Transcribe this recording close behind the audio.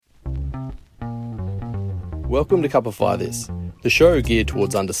Welcome to Cupify This, the show geared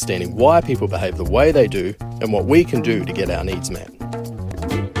towards understanding why people behave the way they do and what we can do to get our needs met.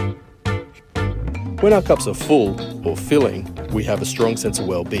 When our cups are full or filling, we have a strong sense of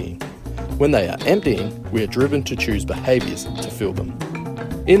well-being. When they are emptying, we are driven to choose behaviours to fill them.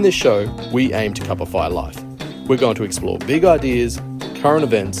 In this show, we aim to Cupify life. We're going to explore big ideas, current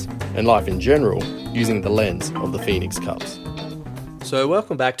events, and life in general using the lens of the Phoenix Cups. So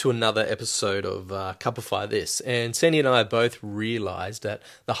welcome back to another episode of Cupify This. And Sandy and I both realised that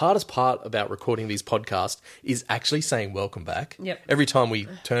the hardest part about recording these podcasts is actually saying welcome back. Yep. Every time we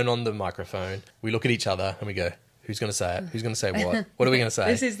turn on the microphone, we look at each other and we go, who's going to say it? Who's going to say what? What are we going to say?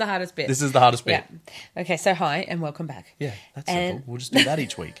 This is the hardest bit. This is the hardest bit. Yeah. Okay, so hi and welcome back. Yeah, that's simple. We'll just do that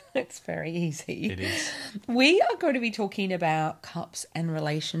each week. It's very easy. It is. We are going to be talking about cups and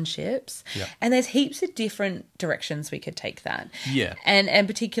relationships. Yeah. And there's heaps of different directions we could take that. Yeah. And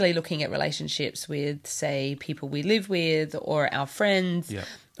particularly looking at relationships with, say, people we live with or our friends. Yeah.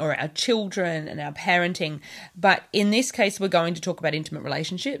 Or our children and our parenting. But in this case, we're going to talk about intimate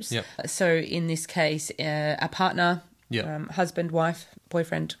relationships. Yep. So in this case, a partner, Yep. husband, wife,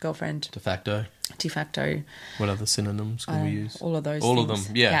 boyfriend, girlfriend, De facto. What other synonyms can we use? all of those All things. of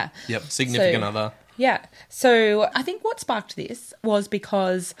them, yeah. Yep, significant other. Yeah. So I think what sparked this was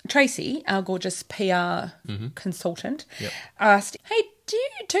because Tracy, our gorgeous PR consultant, Yep. asked, hey, do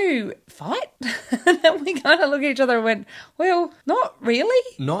you two fight? And then we kind of looked at each other and went, well, not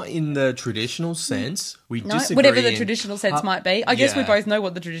really. Not in the traditional sense. We No, disagree. whatever the traditional sense might be. I guess we yeah. both know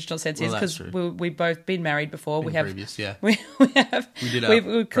what the traditional sense is Well, that's because we've both been married before. We have previous, yeah. We've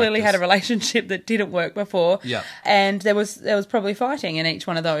clearly had a practice. relationship that didn't work before. Yeah. And there was probably fighting in each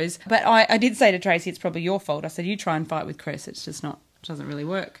one of those. But I did say to Tracy, it's probably your fault. I said, you try and fight with Chris. It's just not. Doesn't really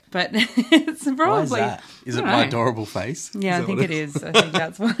work. But it's probably. Why is that? Is it I my don't know. adorable face? Yeah, I Is that think what it is. I think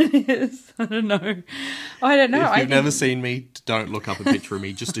that's what it is. I don't know. I don't know. If I you've think never seen me, don't look up a picture of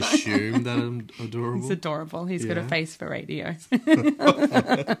me. Just assume that I'm adorable. he's adorable. He's got a Yeah. face for radio.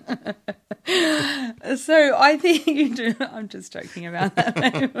 So I think you do. I'm just joking about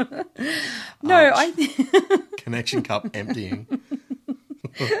that. No, Ouch. I think Connection cup emptying.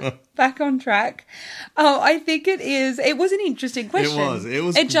 back on track. Oh, I think it is. It was an interesting question. It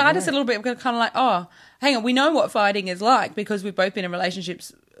was It jarred us a great. little bit. We're kind of like, oh, hang on. We know what fighting is like because we've both been in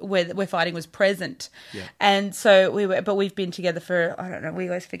relationships where fighting was present. Yeah. And so but we've been together for, I don't know, we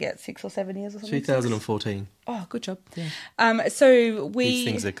always forget 6 or 7 years or something. 2014. Oh, good job. So These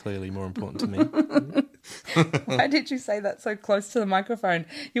things are clearly more important to me. Why did you say that so close to the microphone?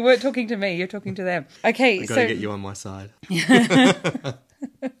 You weren't talking to me. You're talking to them. Okay, I've got to get you on my side.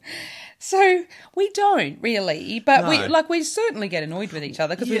 So we don't really, but No. we certainly get annoyed with each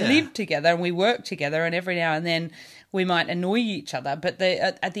other because we Yeah. live together and we work together, and every now and then we might annoy each other. But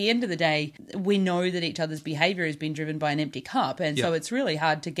at the end of the day, we know that each other's behaviour has been driven by an empty cup, and so Yeah. it's really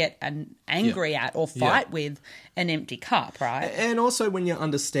hard to get angry at or fight with an empty cup, right? And also when you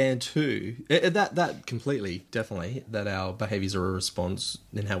understand too, that completely, definitely, that our behaviours are a response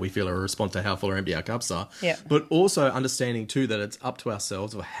and how we feel are a response to how full or empty our cups are. Yeah. But also understanding too that it's up to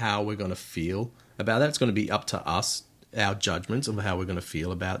ourselves of how we're going to feel about that. It's going to be up to us, our judgments of how we're going to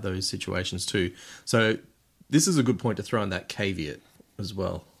feel about those situations too. So this is a good point to throw in that caveat as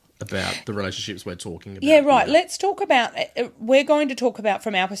well about the relationships we're talking about. Yeah, right. here. Let's talk about, we're going to talk about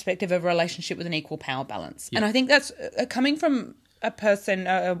from our perspective of a relationship with an equal power balance. And I think that's coming from a person,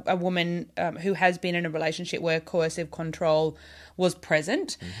 a woman who has been in a relationship where coercive control was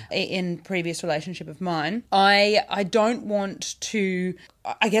present in previous relationship of mine. I don't want to,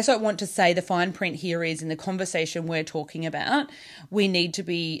 I guess I want to say the fine print here is in the conversation we're talking about, we need to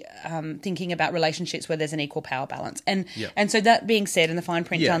be thinking about relationships where there's an equal power balance. And so that being said, and the fine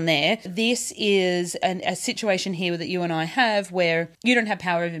print done there, this is a situation here that you and I have where you don't have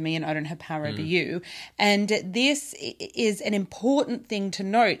power over me and I don't have power over you. And this is an important thing to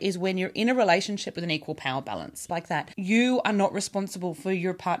note is when you're in a relationship with an equal power balance like that, you are not responsible for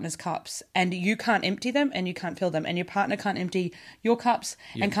your partner's cups and you can't empty them and you can't fill them and your partner can't empty your cups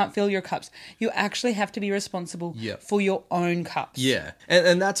and can't fill your cups. You actually have to be responsible for your own cups. Yeah,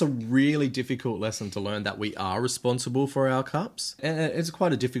 and that's a really difficult lesson to learn, that we are responsible for our cups. And it's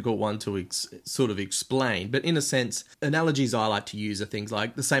quite a difficult one to sort of explain, but in a sense, analogies I like to use are things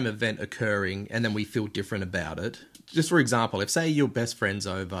like the same event occurring and then we feel different about it. Just for example, if say your best friend's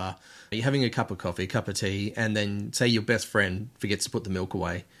over, you're having a cup of coffee, a cup of tea, and then say your best friend forgets to put the milk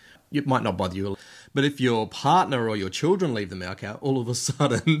away, it might not bother you. But if your partner or your children leave the milk out, all of a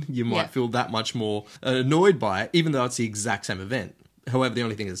sudden you might feel that much more annoyed by it, even though it's the exact same event. However, the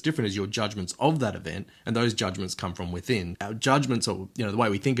only thing that's different is your judgments of that event, and those judgments come from within. Our judgments, or the way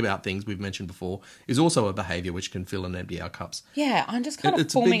we think about things, we've mentioned before, is also a behaviour which can fill and empty our cups. Yeah, I'm just kind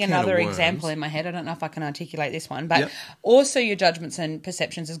of forming another example in my head. I don't know if I can articulate this one, but also your judgments and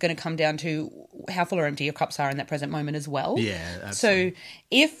perceptions is going to come down to how full or empty your cups are in that present moment as well. Yeah, absolutely. So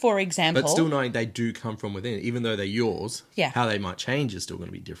if, for example... But still knowing they do come from within, even though they're yours, how they might change is still going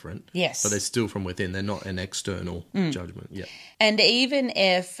to be different. Yes. But they're still from within. They're not an external judgment. Yeah. And even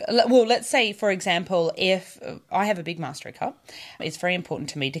if, well, let's say, for example, if I have a big mastery cup, it's very important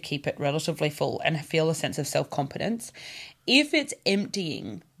to me to keep it relatively full and feel a sense of self-competence. If it's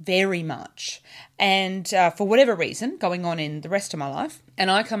emptying very much and for whatever reason going on in the rest of my life, and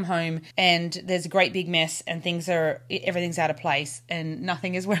I come home and there's a great big mess and everything's out of place and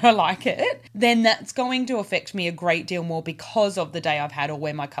nothing is where I like it, then that's going to affect me a great deal more because of the day I've had or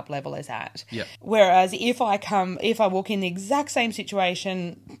where my cup level is at. Yep. Whereas if I walk in the exact same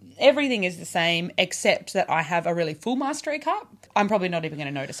situation, everything is the same except that I have a really full mastery cup, I'm probably not even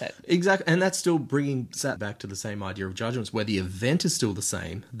going to notice it. Exactly. And that's still bringing that back to the same idea of judgments, where the event is still the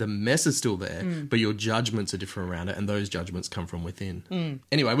same, the mess is still there, but your judgments are different around it, and those judgments come from within.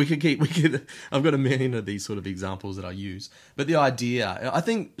 Anyway, I've got a million of these sort of examples that I use. But the idea, I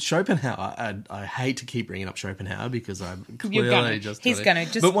think Schopenhauer, I hate to keep bringing up Schopenhauer because I'm clearly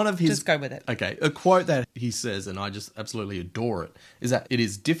but one of his, just go with it. Okay. A quote that he says, and I just absolutely adore it, is that it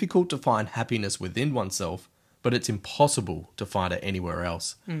is difficult to find happiness within oneself, but it's impossible to find it anywhere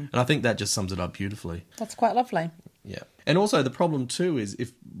else. And I think that just sums it up beautifully. That's quite lovely. Yeah. And also the problem too is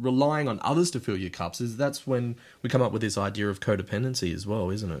if relying on others to fill your cups, that's when we come up with this idea of codependency as well,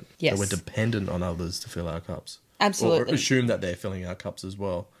 isn't it? Yes. So we're dependent on others to fill our cups. Absolutely. Or assume that they're filling our cups as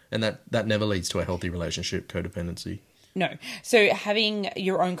well. And that never leads to a healthy relationship, codependency. No. So having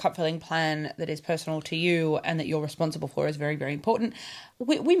your own cup filling plan that is personal to you and that you're responsible for is very, very important.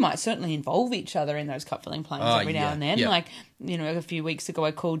 We might certainly involve each other in those cup filling plans every now and then. Yeah. Like, a few weeks ago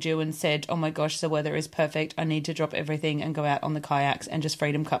I called you and said, oh my gosh, the weather is perfect. I need to drop everything and go out on the kayaks and just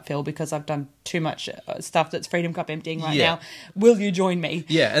freedom cup fill because I've done too much stuff that's freedom cup emptying right now. Will you join me?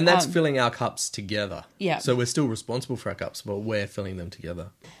 Yeah, and that's filling our cups together. Yeah. So we're still responsible for our cups, but we're filling them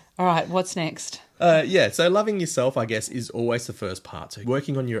together. All right, what's next? So loving yourself, I guess, is always the first part. So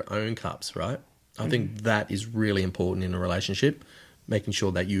working on your own cups, right? I think that is really important in a relationship, making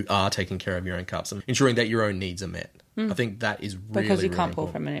sure that you are taking care of your own cups and ensuring that your own needs are met. I think that is really, because you really can't important. pull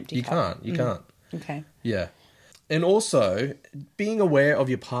from an empty cup. You can't. Okay. Yeah. And also, being aware of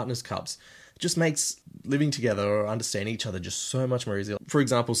your partner's cups just makes living together or understanding each other just so much more easy. For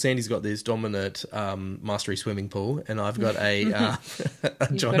example, Sandy's got this dominant mastery swimming pool, and I've got a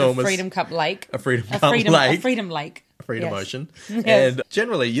ginormous Freedom Cup lake. A Freedom Lake. A Freedom Lake. A Freedom Yes. Ocean. Yes. And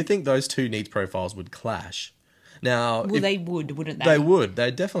generally, you think those two needs profiles would clash. Now, They would, wouldn't they? They would. They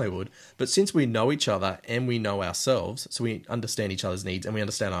definitely would. But since we know each other and we know ourselves, so we understand each other's needs and we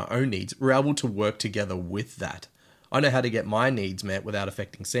understand our own needs, we're able to work together with that. I know how to get my needs met without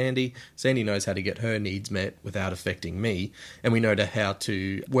affecting Sandy. Sandy knows how to get her needs met without affecting me. And we know how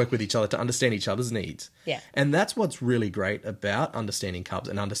to work with each other to understand each other's needs. Yeah. And that's what's really great about understanding cups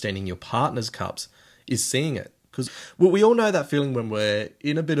and understanding your partner's cups is seeing it. Because we all know that feeling when we're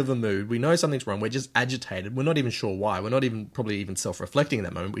in a bit of a mood. We know something's wrong. We're just agitated. We're not even sure why. We're not even probably even self-reflecting in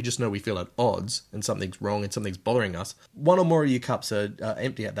that moment. We just know we feel at odds and something's wrong and something's bothering us. One or more of your cups are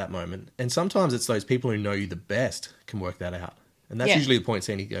empty at that moment. And sometimes it's those people who know you the best can work that out. And that's usually the point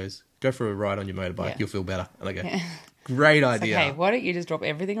Sandy goes, go for a ride on your motorbike. You'll feel better. And I go, great idea. Okay, why don't you just drop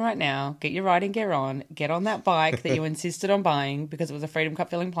everything right now, get your riding gear on, get on that bike that you insisted on buying because it was a Freedom Cup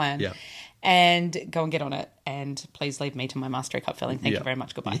filling plan. Yeah. And go and get on it. And please leave me to my mastery cup filling. Thank you very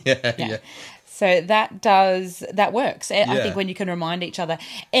much. Goodbye. Yeah. So that works. I think when you can remind each other.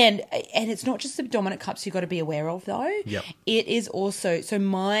 And it's not just the dominant cups you've got to be aware of, though. Yep. It is also, so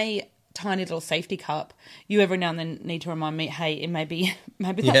my tiny little safety cup, you every now and then need to remind me, hey, maybe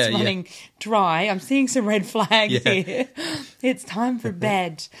that's running dry. I'm seeing some red flags here. It's time for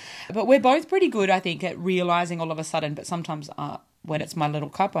bed. But we're both pretty good, I think, at realising all of a sudden. But sometimes when it's my little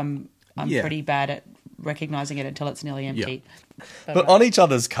cup, I'm pretty bad at recognising it until it's nearly empty. Yeah. But on each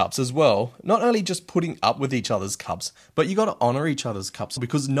other's cups as well, not only just putting up with each other's cups, but you got to honour each other's cups.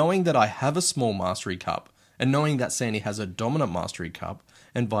 Because knowing that I have a small mastery cup and knowing that Sandy has a dominant mastery cup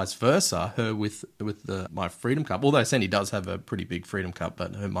and vice versa, her with my freedom cup, although Sandy does have a pretty big freedom cup,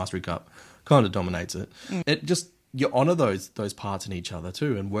 but her mastery cup kind of dominates it. It just, you honour those parts in each other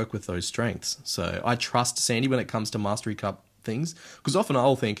too and work with those strengths. So I trust Sandy when it comes to mastery cup things, because often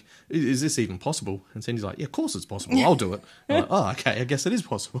I'll think, is this even possible? And Sandy's like, yeah, of course it's possible, I'll do it. I'm like, oh, okay, I guess it is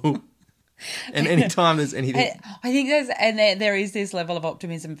possible. And anytime there's anything... I think there is this level of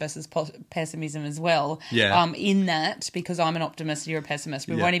optimism versus pessimism as well. Yeah. In that, because I'm an optimist, you're a pessimist.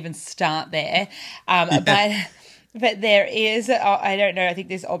 We Yeah. won't even start there. But there is, I don't know, I think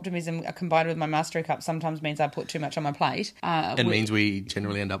this optimism combined with my mastery cup sometimes means I put too much on my plate. It means we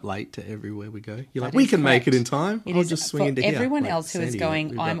generally end up late to everywhere we go. You're like, we can make it in time. I'll just swing into here. Everyone Like else who is Sandy, going,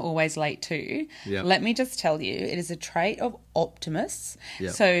 we've I'm got- always late too. Yeah. Let me just tell you, it is a trait of optimists.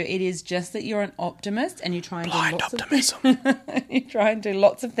 Yeah. So it is just that you're an optimist and you try and Blind do lots optimism. you try and do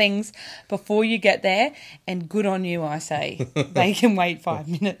lots of things before you get there, and good on you, I say. They can wait 5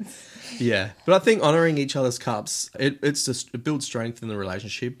 minutes. Yeah, but I think honouring each other's cups, it builds strength in the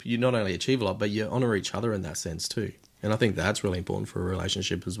relationship. You not only achieve a lot, but you honour each other in that sense too. And I think that's really important for a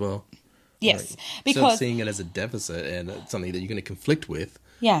relationship as well. Yes, Instead of because seeing it as a deficit and it's something that you're going to conflict with,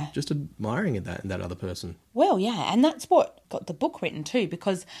 yeah. just admiring in that other person. Well, yeah, and that's what got the book written too,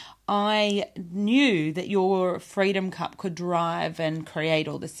 because I knew that your Freedom Cup could drive and create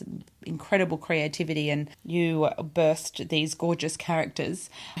all this incredible creativity, and you burst these gorgeous characters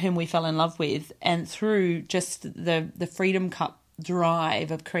whom we fell in love with, and through just the Freedom Cup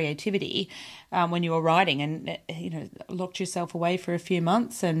drive of creativity when you were writing, and locked yourself away for a few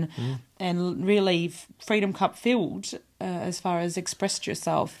months and really Freedom Cup filled as far as expressed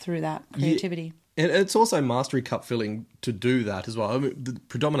yourself through that creativity. And it's also Mastery Cup filling to do that as well. I mean,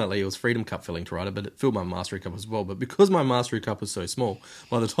 predominantly it was Freedom Cup filling to write it, but it filled my Mastery Cup as well. But because my Mastery Cup was so small,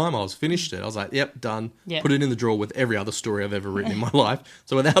 by the time I was finished it, I was like, yep, done. Yep. Put it in the drawer with every other story I've ever written in my life.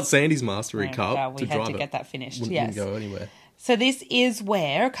 So without Sandy's Mastery Cup, well, we to had drive to it, get that finished, wouldn't go anywhere. So this is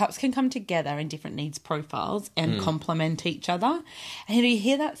where cups can come together in different needs profiles and complement each other. And you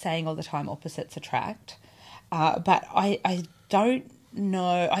hear that saying all the time, opposites attract. But I don't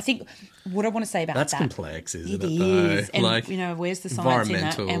know. I think what I want to say about That's that... complex, isn't It it, though? is. And, Like, where's the science in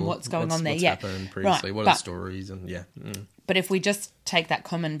that environmental, and what's going on there? What's Yeah. happened previously? Right, What are but- the stories? And yeah. But if we just take that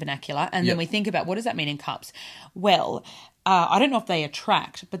common vernacular and Yep. then we think about what does that mean in cups? Well, I don't know if they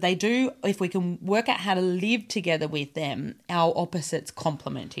attract, but they do. If we can work out how to live together with them, our opposites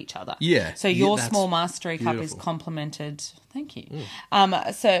complement each other. Yeah. So Yeah, your that's small mastery cup is beautiful. complemented. Thank you.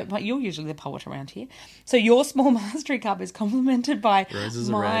 So but you're usually the poet around here. So your small mastery cup is complemented by Roses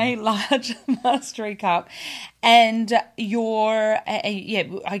are my red. large mastery cup, and your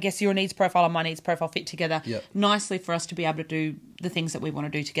I guess your needs profile and my needs profile fit together Yep. nicely for us to be able to do the things that we want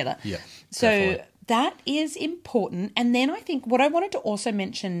to do together. Yeah, So definitely. that is important. And then I think what I wanted to also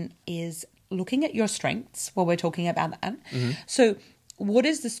mention is looking at your strengths while we're talking about that. Mm-hmm. So what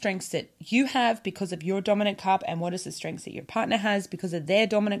is the strengths that you have because of your dominant cup, and what is the strengths that your partner has because of their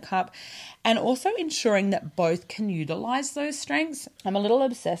dominant cup, and also ensuring that both can utilize those strengths. I'm a little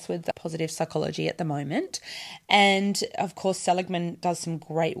obsessed with positive psychology at the moment, and of course Seligman does some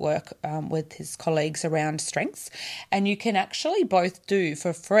great work with his colleagues around strengths, and you can actually both do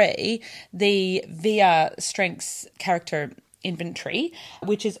for free the VIA Strengths Character Inventory,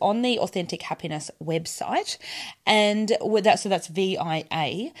 which is on the Authentic Happiness website, and with that, so that's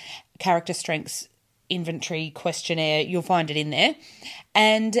VIA Character Strengths Inventory Questionnaire. You'll find it in there,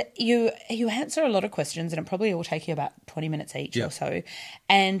 and you answer a lot of questions, and it probably will take you about 20 minutes each Yeah. or so,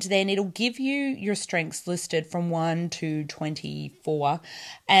 and then it'll give you your strengths listed from 1 to 24,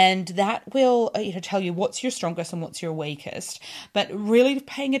 and that will tell you what's your strongest and what's your weakest, but really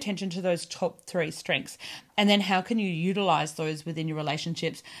paying attention to those top 3 strengths, and then how can you utilize those within your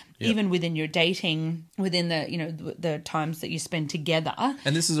relationships, even within your dating, within the times that you spend together.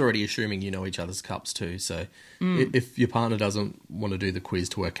 And this is already assuming you know each other's cups too. So if your partner doesn't want to do the quiz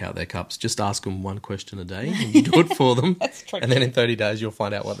to work out their cups, just ask them one question a day and you do it for them. That's true. And then in 30 days, you'll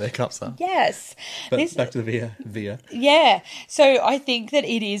find out what their cups are. Yes. But back to the VIA. Yeah. So I think that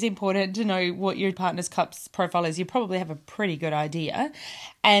it is important to know what your partner's cups profile is. You probably have a pretty good idea.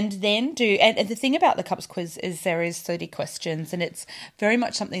 And then and the thing about the cups quiz is there is 30 questions, and it's very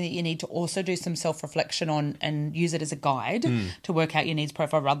much something that you need to also do some self-reflection on and use it as a guide to work out your needs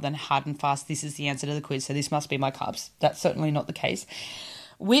profile rather than hard and fast, this is the answer to the quiz, so this must be my cups. That's certainly not the case.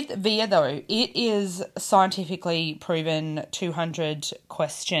 With VIA, though, it is scientifically proven 200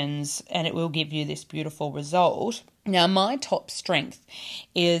 questions, and it will give you this beautiful result. Now, my top strength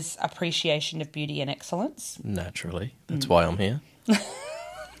is appreciation of beauty and excellence. Naturally. That's why I'm here.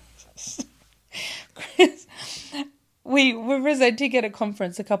 Chris, we were presenting at a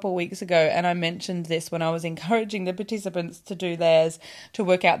conference a couple of weeks ago, and I mentioned this when I was encouraging the participants to do theirs, to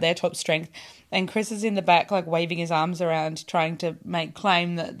work out their top strength. And Chris is in the back, like waving his arms around, trying to make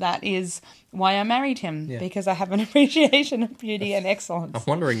claim that is why I married him, because I have an appreciation of beauty and excellence. I'm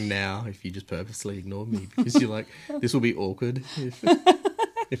wondering now if you just purposely ignored me because you're like, this will be awkward.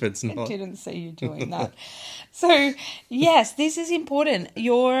 if it's I not. didn't see you doing that. So, yes, this is important.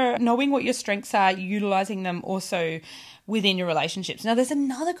 You're knowing what your strengths are, utilizing them also within your relationships. Now, there's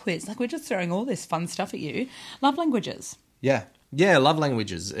another quiz. Like, we're just throwing all this fun stuff at you. Love languages. Yeah. Yeah, love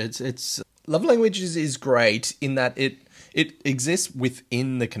languages. It's love languages is great in that it exists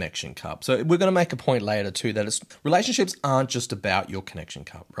within the connection cup. So we're going to make a point later too that relationships aren't just about your connection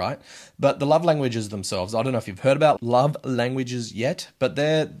cup, right? But the love languages themselves, I don't know if you've heard about love languages yet, but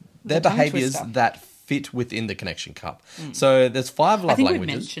they're behaviors twister. that fit within the connection cup. So there's 5 love I think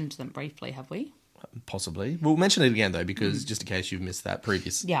languages. we've mentioned them briefly, have we? Possibly. We'll mention it again, though, because just in case you've missed that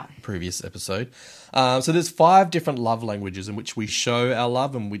previous episode. So there's 5 different love languages in which we show our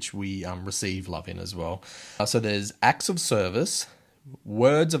love and which we receive love in as well. So there's acts of service,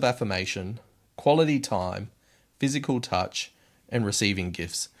 words of affirmation, quality time, physical touch, and receiving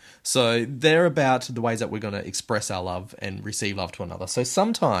gifts. So they're about the ways that we're going to express our love and receive love to another. So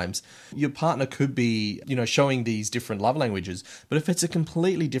sometimes your partner could be, showing these different love languages, but if it's a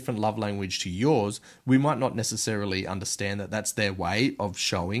completely different love language to yours, we might not necessarily understand that that's their way of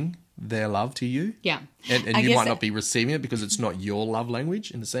showing their love to you. Yeah. And you might not be receiving it because it's not your love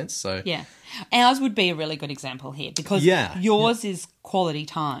language in a sense. So yeah. Ours would be a really good example here because yours is quality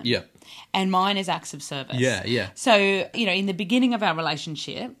time. Yeah. And mine is acts of service. Yeah, yeah. So, in the beginning of our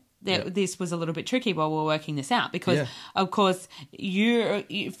relationship, this was a little bit tricky while we were working this out because, of course,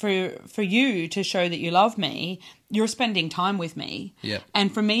 for you to show that you love me, you're spending time with me. Yeah.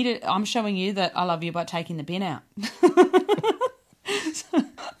 And for me I'm showing you that I love you by taking the bin out.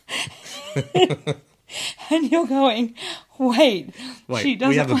 And you're going, wait, she doesn't.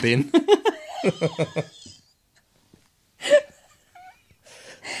 We have a bin.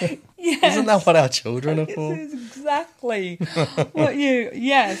 Yes. Isn't that what our children are for? This is exactly what you...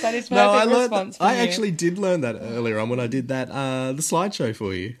 Yes, that is perfect response for you. I actually did learn that earlier on when I did that the slideshow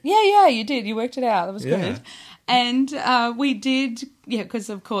for you. Yeah, you did. You worked it out. That was good. And we did,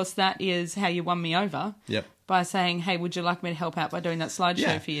 because of course that is how you won me over. Yep. By saying, hey, would you like me to help out by doing that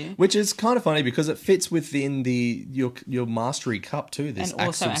slideshow for you? Which is kind of funny because it fits within your mastery cup too, this and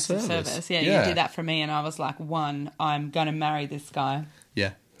also acts of service. Yeah, you did that for me and I was like, I'm going to marry this guy.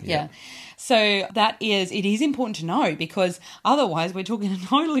 Yeah. So it is important to know because otherwise we're talking a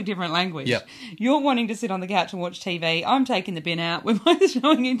totally different language. Yep. You're wanting to sit on the couch and watch TV. I'm taking the bin out. We're both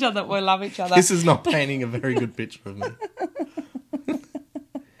showing each other that we love each other. This is not painting a very good picture of me.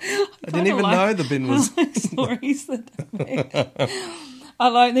 I didn't even know the bin was... I like stories I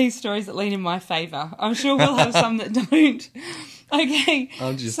like these stories that lean in my favour. I'm sure we'll have some that don't. Okay.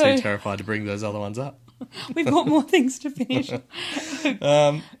 I'm just too terrified to bring those other ones up. We've got more things to finish.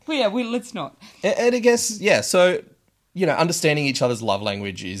 Let's not. And I guess, so, understanding each other's love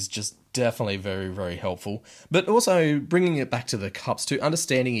language is just definitely very, very helpful. But also bringing it back to the cups too,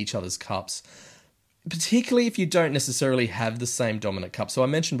 understanding each other's cups, particularly if you don't necessarily have the same dominant cup. So I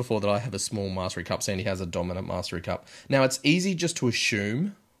mentioned before that I have a small mastery cup. Sandy has a dominant mastery cup. Now, it's easy just to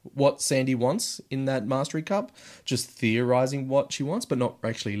assume what Sandy wants in that mastery cup, just theorizing what she wants, but not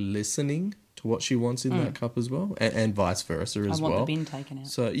actually listening to what she wants in that cup as well, and vice versa as well. I want the bin taken out.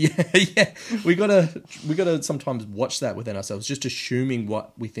 So yeah, we gotta sometimes watch that within ourselves, just assuming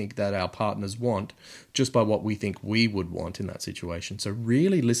what we think that our partners want, just by what we think we would want in that situation. So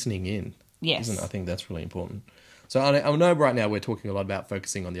really listening in, I think that's really important. So I know right now we're talking a lot about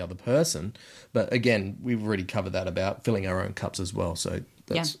focusing on the other person, but again, we've already covered that about filling our own cups as well. So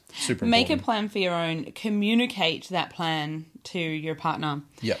that's super important. Make a plan for your own. Communicate that plan to your partner.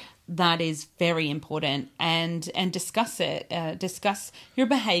 Yeah. That is very important, and discuss it. Discuss your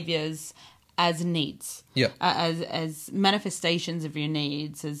behaviours as needs, as manifestations of your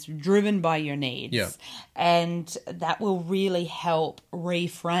needs, as driven by your needs, and that will really help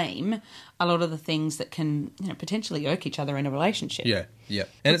reframe a lot of the things that can potentially irk each other in a relationship. Yeah,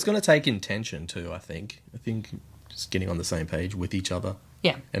 and it's going to take intention too. I think just getting on the same page with each other,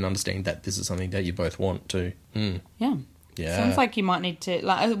 and understanding that this is something that you both want too. Yeah. Sounds like you might need to,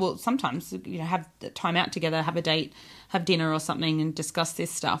 sometimes, have time out together, have a date, have dinner or something and discuss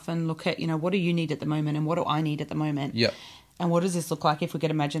this stuff and look at, what do you need at the moment and what do I need at the moment? Yeah. And what does this look like if we could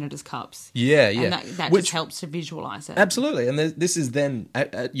imagine it as cups? Yeah. And that just helps to visualise it. Absolutely. And this is then,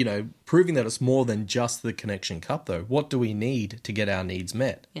 proving that it's more than just the connection cup, though. What do we need to get our needs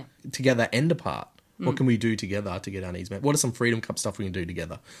met? Yeah. Together and apart. What can we do together to get our needs met? What are some Freedom Cup stuff we can do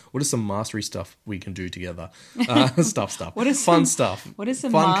together? What is some mastery stuff we can do together? Stuff. What is fun stuff? What is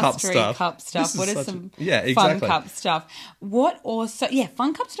some fun mastery cup stuff? What is some exactly. fun cup stuff?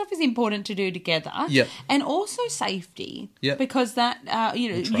 Fun cup stuff is important to do together. Yep. And also safety. Yep. Because that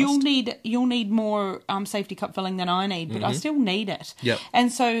you'll need more safety cup filling than I need, but I still need it. Yep.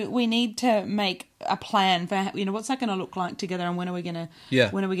 And so we need to make a plan for what's that going to look like together, and when are we going to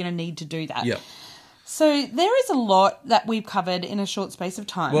need to do that? Yep. So there is a lot that we've covered in a short space of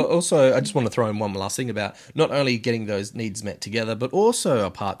time. Well, also, I just want to throw in one last thing about not only getting those needs met together, but also a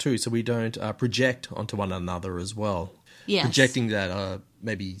part two, so we don't project onto one another as well. Yes. Projecting that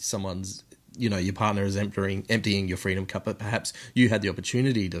maybe someone's, your partner is emptying your Freedom Cup, but perhaps you had the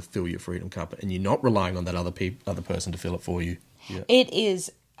opportunity to fill your Freedom Cup and you're not relying on that other person to fill it for you. Yeah. It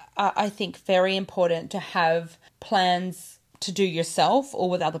is, I think, very important to have plans to do yourself or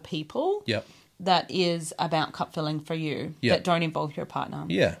with other people. Yep. That is about cup filling for you, that don't involve your partner.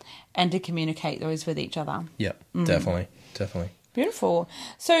 Yeah. And to communicate those with each other. Yep, definitely. Beautiful.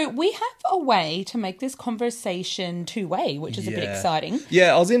 So we have a way to make this conversation two-way, which is a bit exciting.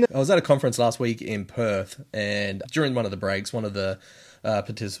 Yeah, I was at a conference last week in Perth, and during one of the breaks, one of the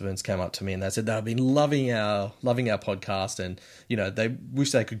participants came up to me and they said they've been loving our podcast, and they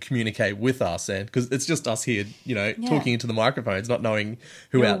wish they could communicate with us, and because it's just us here, talking into the microphones, not knowing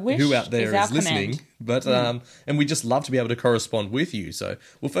who out there is listening. But and we just love to be able to correspond with you. So,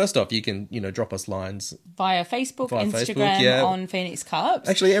 well, first off, you can drop us lines via Facebook, Instagram, on Phoenix Cups.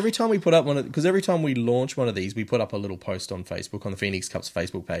 Actually, every time we put up because every time we launch one of these, we put up a little post on Facebook, on the Phoenix Cups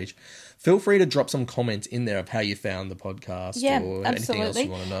Facebook page. Feel free to drop some comments in there of how you found the podcast or anything else you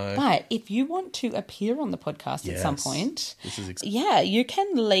want to know. But if you want to appear on the podcast at some point, this is you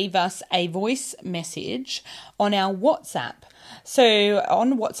can leave us a voice message on our WhatsApp. So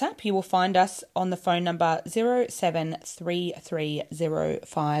on WhatsApp, you will find us on the phone number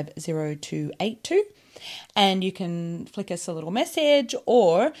 0733050282. And you can flick us a little message,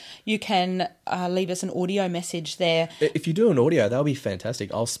 or you can leave us an audio message there. If you do an audio, that'll be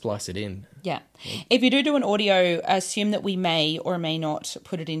fantastic. I'll splice it in. Yeah. If you do an audio, assume that we may or may not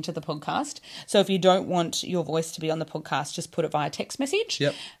put it into the podcast. So if you don't want your voice to be on the podcast, just put it via text message.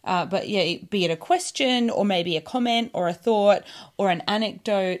 Yep. But be it a question or maybe a comment or a thought or an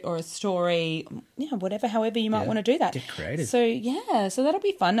anecdote or a story, however you might want to do that. Get creative. So that'll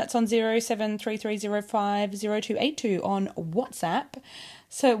be fun. That's on 0733050282 on WhatsApp.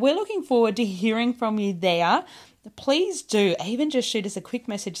 So we're looking forward to hearing from you there. Please do even just shoot us a quick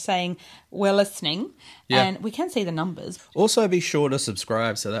message saying we're listening, and we can see the numbers. Also, be sure to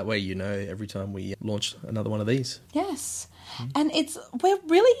subscribe so that way every time we launch another one of these. Yes, and we're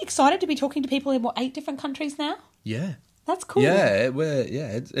really excited to be talking to people in 8 different countries now. Yeah. That's cool. Yeah,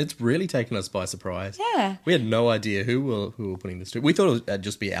 it's really taken us by surprise. Yeah. We had no idea who were putting this to. We thought it would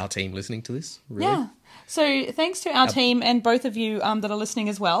just be our team listening to this, really. Yeah. So thanks to our team and both of you that are listening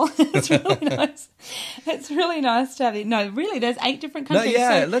as well. It's really nice. It's really nice to have you. No, really, there's 8 different countries.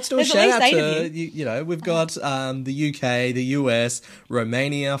 So let's do a shout out to, we've got the UK, the US,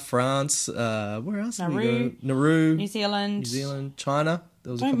 Romania, France, where else did we go? Nauru. New Zealand, China.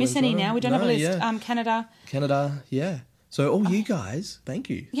 Don't miss any now. We don't have a list. Yeah. Canada, yeah. So all you guys, thank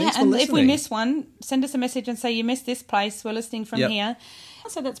you. Yeah, and if we miss one, send us a message and say you missed this place. We're listening from here.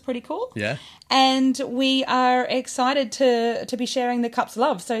 So that's pretty cool. Yeah. And we are excited to be sharing the Cups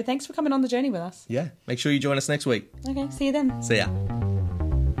love. So thanks for coming on the journey with us. Yeah. Make sure you join us next week. Okay. See you then. See ya.